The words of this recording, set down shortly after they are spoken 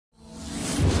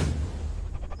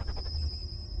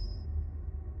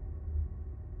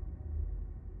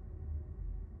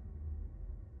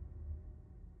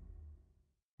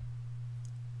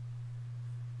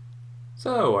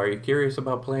So, are you curious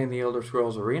about playing the Elder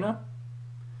Scrolls Arena?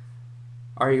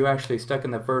 Are you actually stuck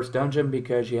in the first dungeon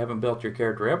because you haven't built your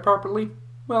character up properly?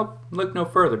 Well, look no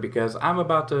further because I'm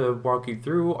about to walk you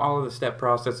through all of the step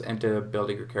process into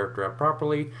building your character up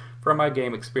properly from my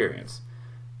game experience.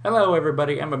 Hello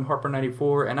everybody, I'm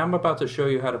Harper94 and I'm about to show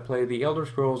you how to play the Elder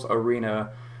Scrolls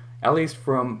Arena, at least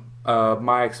from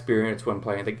my experience when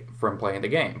playing the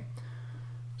game.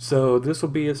 So this will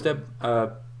be a step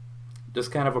just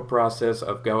kind of a process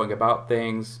of going about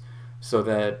things so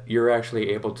that you're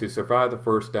actually able to survive the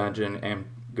first dungeon and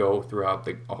go throughout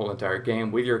the whole entire game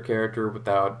with your character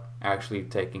without actually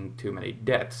taking too many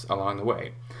deaths along the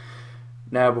way.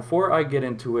 Now, before I get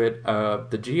into it,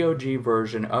 the GOG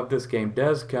version of this game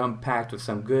does come packed with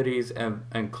some goodies,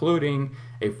 including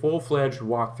a full-fledged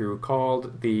walkthrough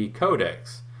called the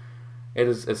Codex. It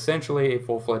is essentially a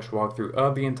full-fledged walkthrough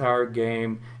of the entire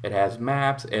game. It has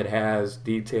maps, it has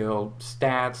detailed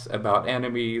stats about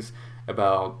enemies,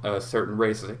 about certain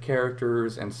races of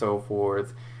characters, and so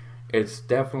forth. It's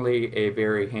definitely a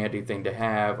very handy thing to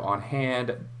have on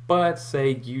hand, but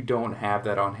say you don't have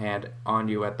that on hand on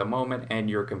you at the moment and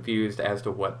you're confused as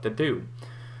to what to do.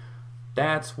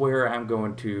 That's where I'm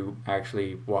going to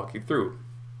actually walk you through.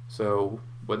 So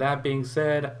with that being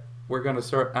said, I'm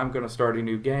going to start a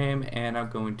new game and I'm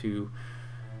going to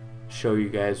show you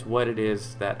guys what it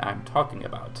is that I'm talking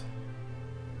about.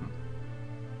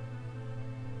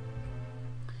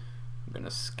 I'm going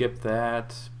to skip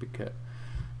that because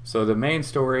so the main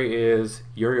story is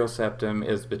Uriel Septim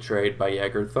is betrayed by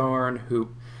Yeager Thorn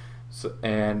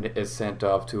and is sent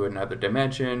off to another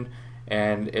dimension,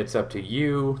 and it's up to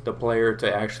you, the player,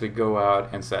 to actually go out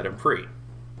and set him free.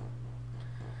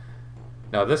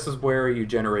 Now this is where you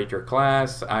generate your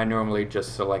class. I normally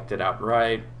just select it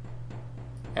outright,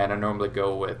 and I normally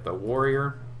go with the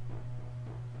warrior.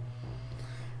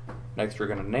 Next we're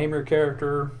going to name your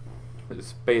character.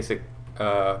 It's basic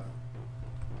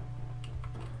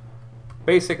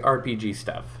RPG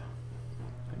stuff.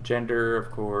 Gender,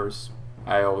 of course,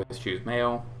 I always choose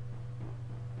male.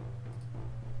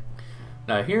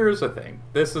 Now here's the thing.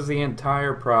 This is the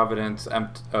entire province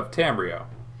of Tamriel.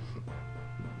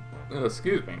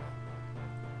 Excuse me.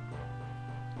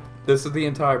 This is the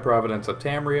entire province of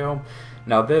Tamriel.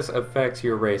 Now this affects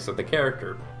your race of the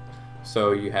character.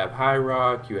 So you have High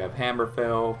Rock, you have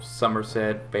Hammerfell,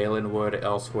 Somerset, Valenwood,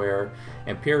 Elsewhere,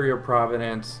 Imperial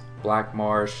Providence, Black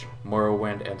Marsh,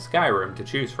 Morrowind, and Skyrim to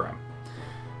choose from.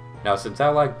 Now since I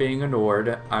like being a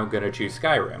Nord, I'm going to choose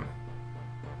Skyrim.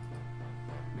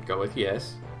 Go with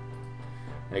yes.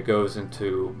 And it goes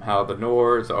into how the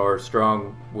Nords are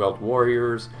strong-willed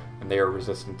warriors and they are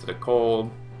resistant to the cold.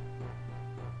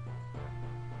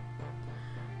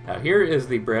 Now here is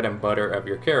the bread and butter of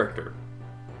your character.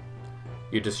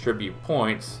 You distribute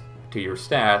points to your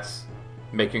stats,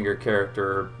 making your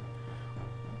character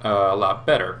a lot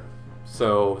better.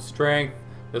 So strength,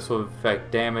 this will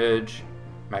affect damage,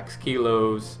 max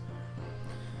kilos,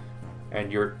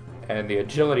 and the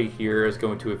agility here is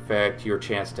going to affect your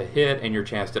chance to hit and your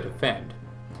chance to defend.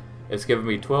 It's given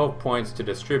me 12 points to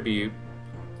distribute,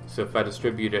 so if I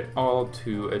distribute it all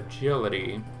to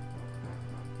agility,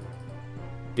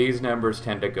 these numbers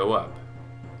tend to go up.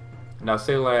 Now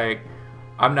say like,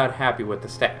 I'm not happy with the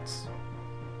stats.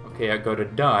 Okay, I go to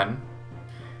done,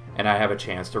 and I have a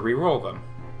chance to re-roll them.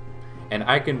 And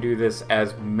I can do this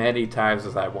as many times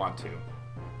as I want to.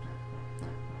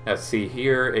 Now see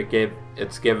here,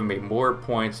 it's given me more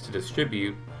points to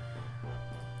distribute,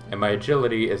 and my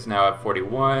agility is now at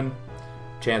 41.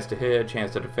 Chance to hit,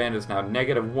 chance to defend is now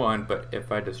 -1, but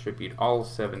if I distribute all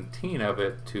 17 of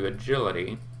it to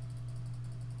agility,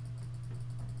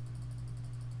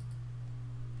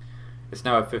 it's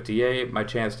now at 58. My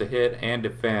chance to hit and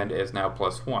defend is now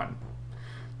 +1.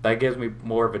 That gives me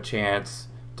more of a chance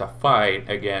to fight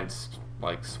against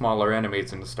like smaller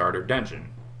enemies in the starter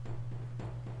dungeon.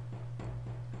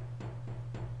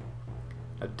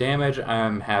 Now, damage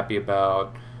I'm happy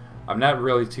about. I'm not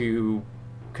really too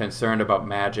concerned about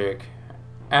magic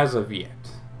as of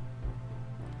yet.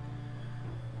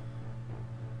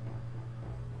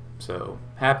 So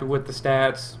happy with the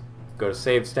stats. Go to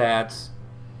save stats.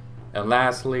 And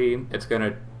lastly, it's going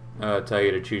to tell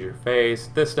you to choose your face.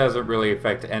 This doesn't really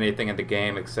affect anything in the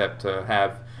game except to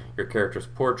have your character's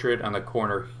portrait on the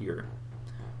corner here.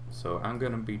 So I'm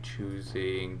going to be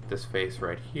choosing this face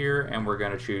right here, and we're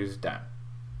going to choose done.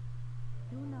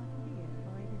 Do not fear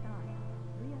for a design.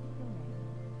 We are still many.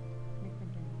 Listen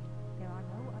to me. There are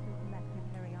no others left to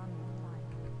carry on this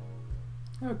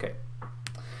fight. Okay.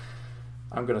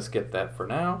 I'm going to skip that for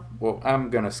now. Well, I'm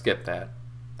going to skip that.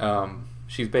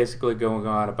 She's basically going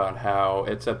on about how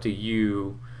it's up to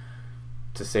you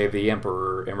to save the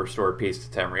Emperor and restore peace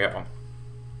to Tamriel.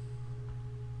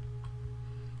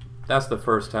 That's the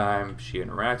first time she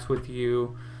interacts with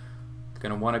you.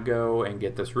 Gonna want to go and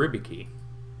get this ruby key.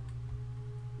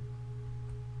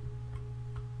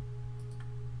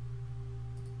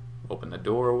 Open the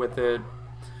door with it.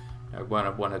 I'm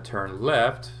gonna want to turn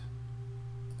left.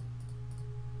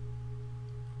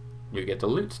 You get to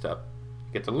loot stuff.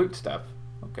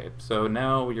 Okay, so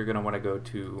now you're gonna want to go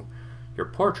to your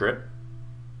portrait.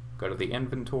 Go to the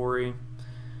inventory.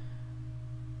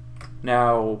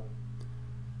 Now,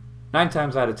 9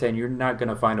 times out of 10, you're not going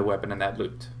to find a weapon in that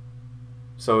loot.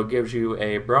 So it gives you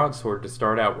a broadsword to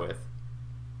start out with,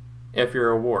 if you're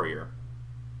a warrior.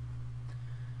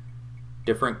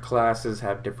 Different classes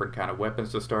have different kind of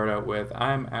weapons to start out with.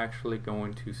 I'm actually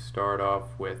going to start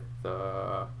off with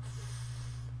the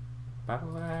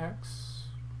battle axe.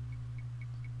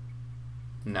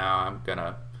 No, I'm going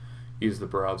to use the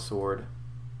broadsword.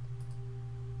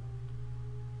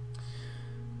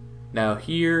 Now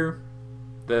here,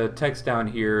 the text down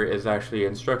here is actually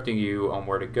instructing you on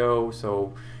where to go,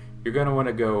 so you're going to want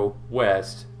to go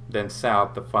west, then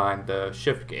south to find the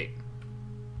shift gate.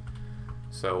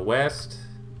 So west,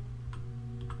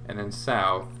 and then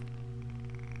south.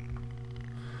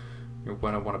 You're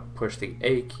going to want to push the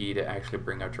A key to actually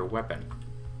bring out your weapon.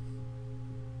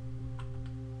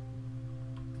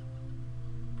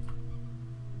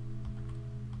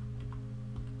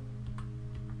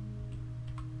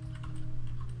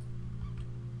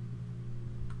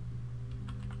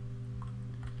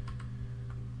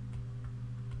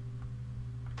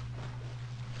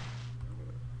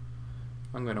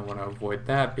 I'm going to want to avoid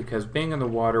that because being in the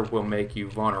water will make you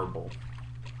vulnerable.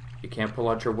 You can't pull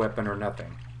out your weapon or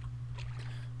nothing.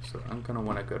 So I'm going to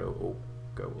want to go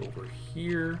over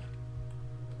here.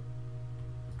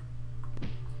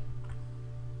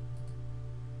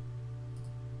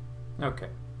 Okay.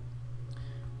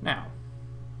 Now,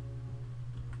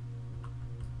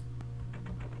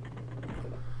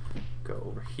 go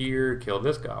over here, kill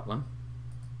this goblin.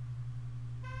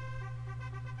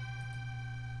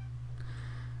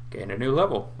 Gain a new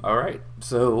level. Alright,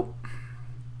 so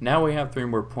now we have 3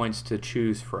 more points to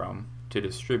choose from to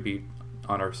distribute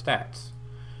on our stats.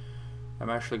 I'm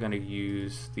actually going to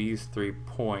use these 3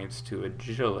 points to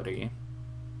agility.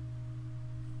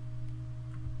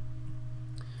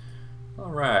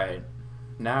 Alright,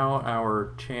 now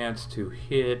our chance to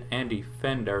hit and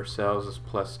defend ourselves is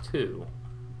 +2.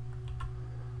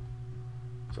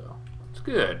 So, it's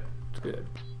good. It's good.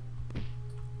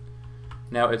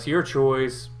 Now, it's your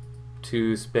choice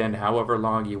to spend however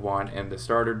long you want in the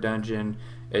starter dungeon.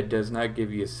 It does not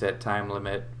give you a set time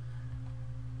limit.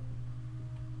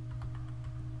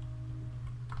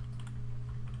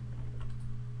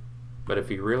 But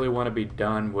if you really want to be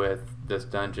done with this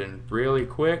dungeon really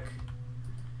quick,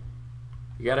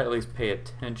 you gotta at least pay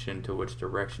attention to which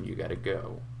direction you gotta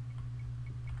go.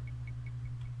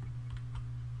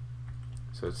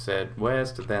 So it said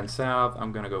west, then south.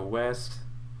 I'm gonna go west,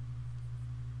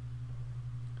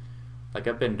 like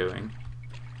I've been doing.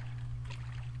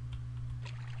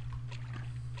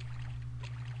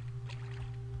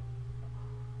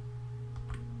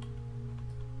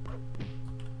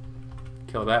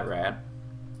 Kill that rat.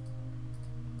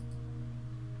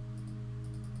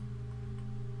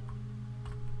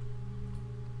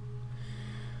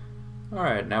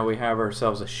 Alright, now we have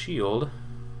ourselves a shield.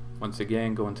 Once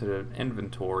again, go into the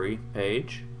inventory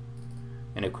page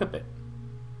and equip it.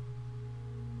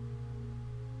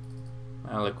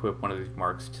 I'll equip one of these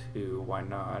marks too, why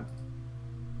not?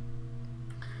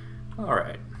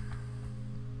 Alright.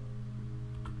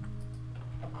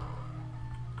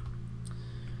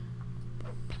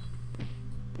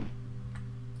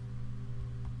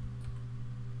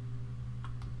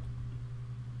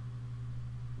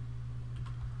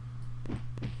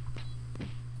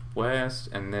 West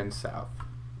and then south.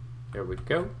 There we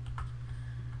go.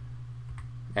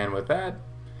 And with that,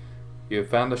 you've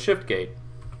found the shift gate.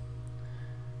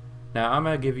 Now I'm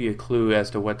going to give you a clue as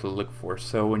to what to look for.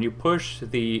 So when you push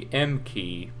the M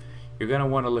key, you're going to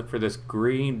want to look for this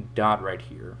green dot right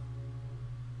here.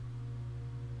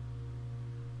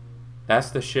 That's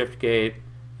the shift gate,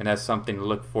 and that's something to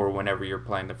look for whenever you're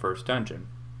playing the first dungeon.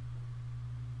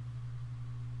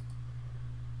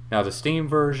 Now the Steam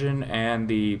version and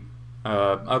the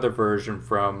other version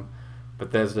from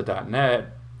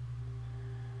Bethesda.net,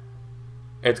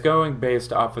 it's going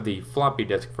based off of the floppy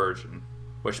disk version,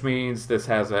 which means this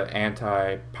has an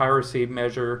anti-piracy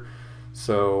measure.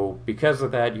 So because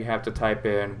of that, you have to type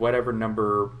in whatever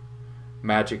number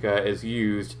magicka is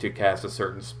used to cast a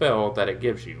certain spell that it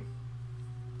gives you.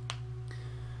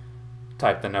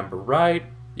 type the number right,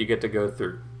 you get to go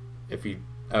through. If you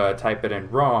type it in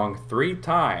wrong 3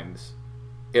 times,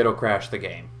 it'll crash the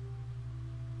game.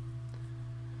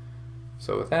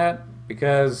 So with that,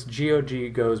 because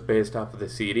GOG goes based off of the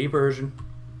CD version,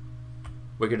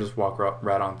 we can just walk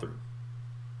right on through.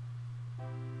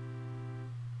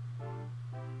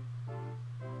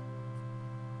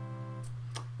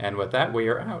 And with that, we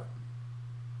are out.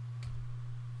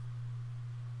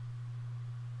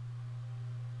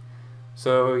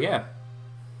 So yeah,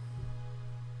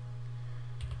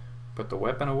 put the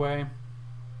weapon away.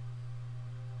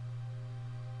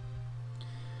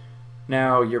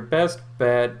 Now your best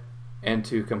bet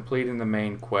into completing the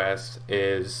main quest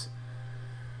is,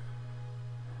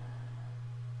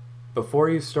 before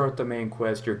you start the main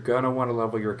quest, you're gonna want to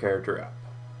level your character up.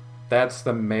 That's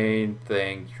the main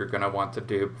thing you're gonna want to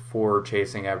do before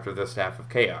chasing after the Staff of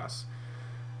Chaos.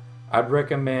 I'd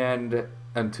recommend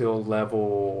until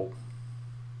level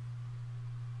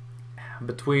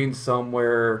between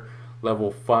somewhere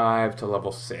level 5 to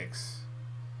level 6.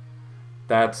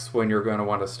 That's when you're going to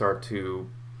want to start to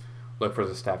look for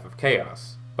the Staff of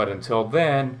Chaos. But until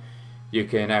then, you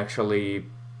can actually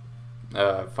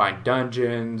find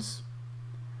dungeons,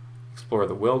 explore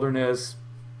the wilderness,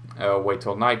 wait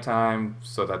till nighttime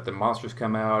so that the monsters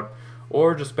come out,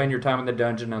 or just spend your time in the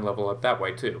dungeon and level up that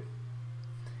way too.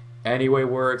 Any way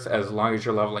works as long as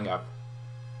you're leveling up.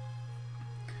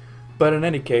 But in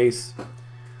any case,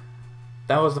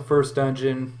 that was the first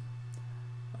dungeon.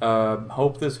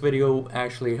 Hope this video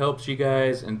actually helps you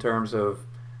guys in terms of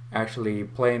actually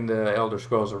playing the Elder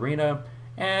Scrolls Arena,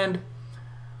 and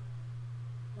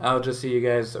I'll just see you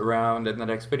guys around in the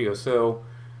next video. So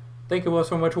thank you all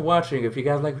so much for watching. If you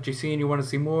guys like what you see and you want to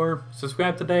see more,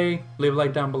 subscribe today, leave a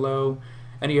like down below.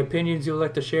 Any opinions you'd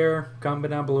like to share,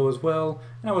 comment down below as well,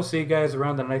 and I will see you guys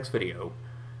around the next video.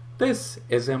 This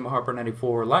is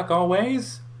Harper94, like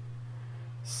always,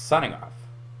 signing off.